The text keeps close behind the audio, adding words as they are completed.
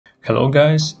Hello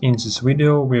guys, in this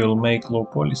video we will make low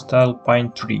poly style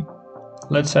pine tree.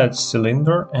 Let's add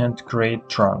cylinder and create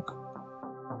trunk.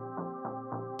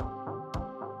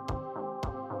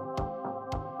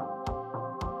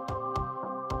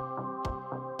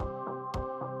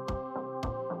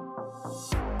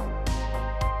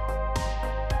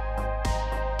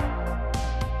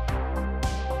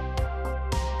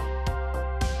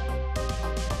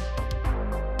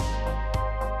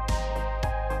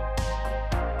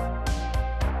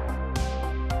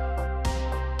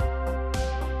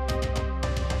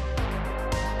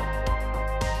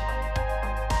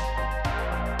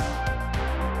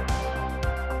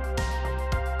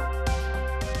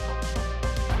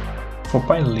 For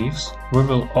pine leaves, we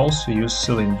will also use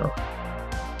cylinder.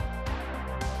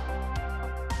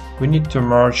 We need to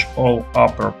merge all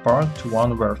upper part to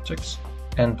one vertex,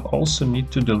 and also need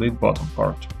to delete bottom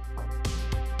part.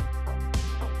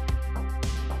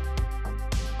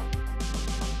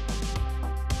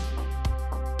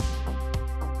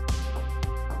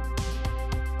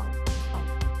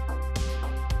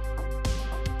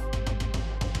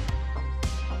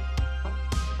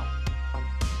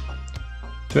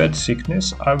 To add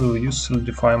thickness, I will use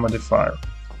Solidify modifier.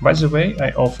 By the way,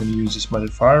 I often use this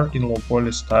modifier in low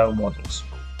poly style models.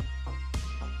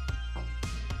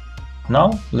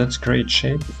 Now let's create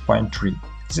shape of pine tree.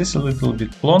 This is a little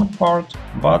bit long part,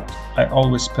 but I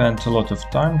always spend a lot of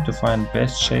time to find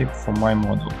best shape for my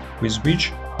model, with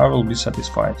which I will be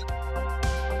satisfied.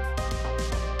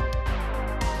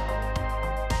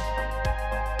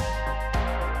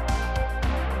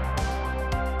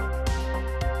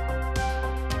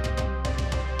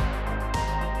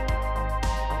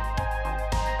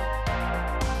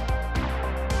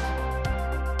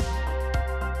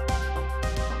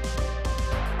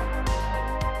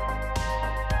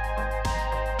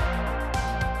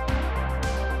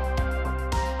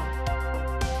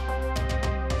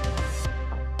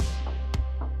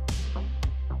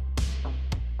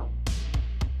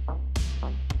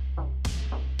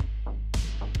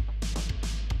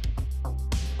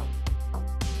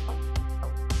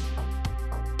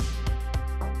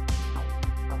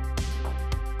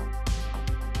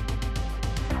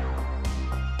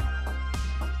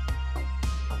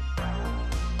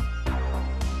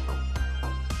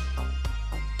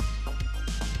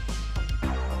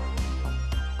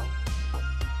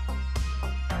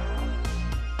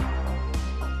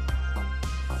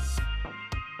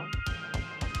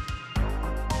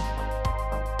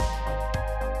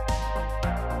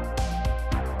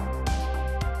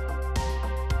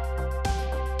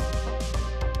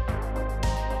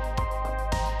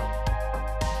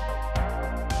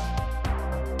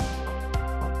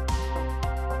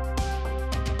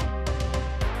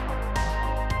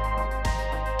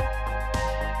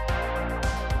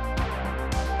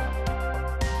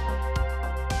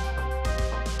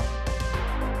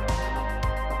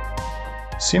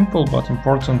 Simple but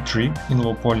important trick in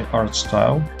low poly art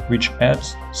style, which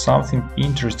adds something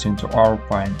interesting to our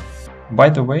pine. By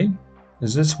the way,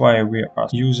 that's why we are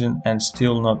using and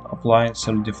still not applying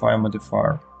Solidify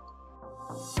modifier.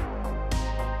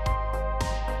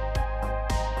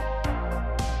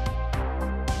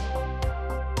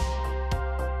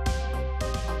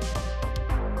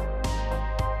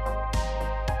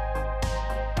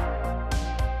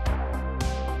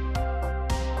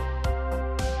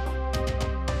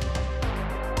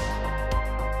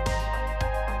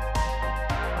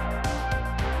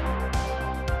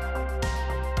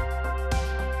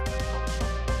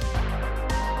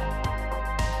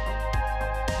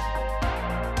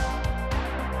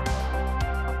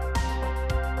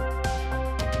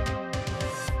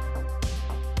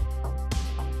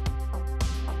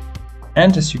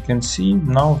 And as you can see,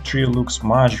 now tree looks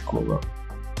much cooler.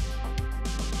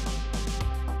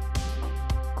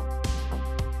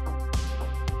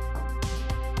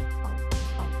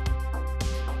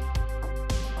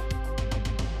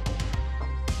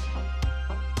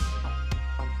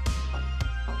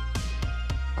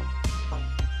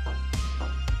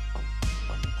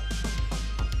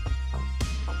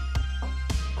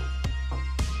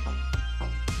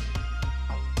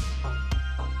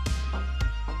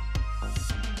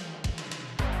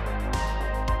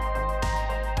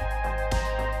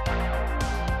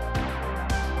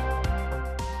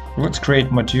 Let's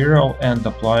create material and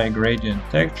apply a gradient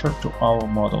texture to our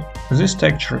model. This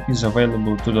texture is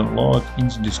available to download in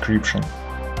the description.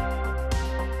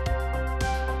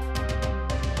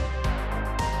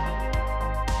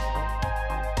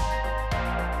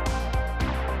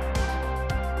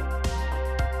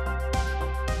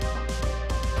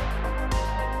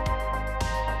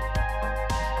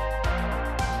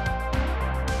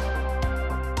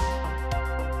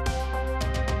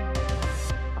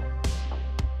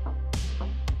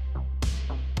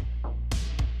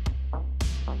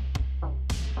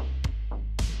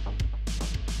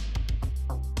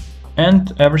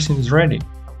 And everything is ready.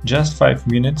 Just 5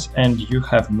 minutes and you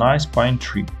have nice pine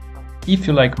tree. If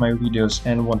you like my videos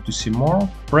and want to see more,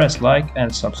 press like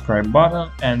and subscribe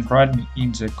button and write me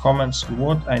in the comments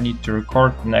what I need to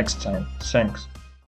record next time. Thanks.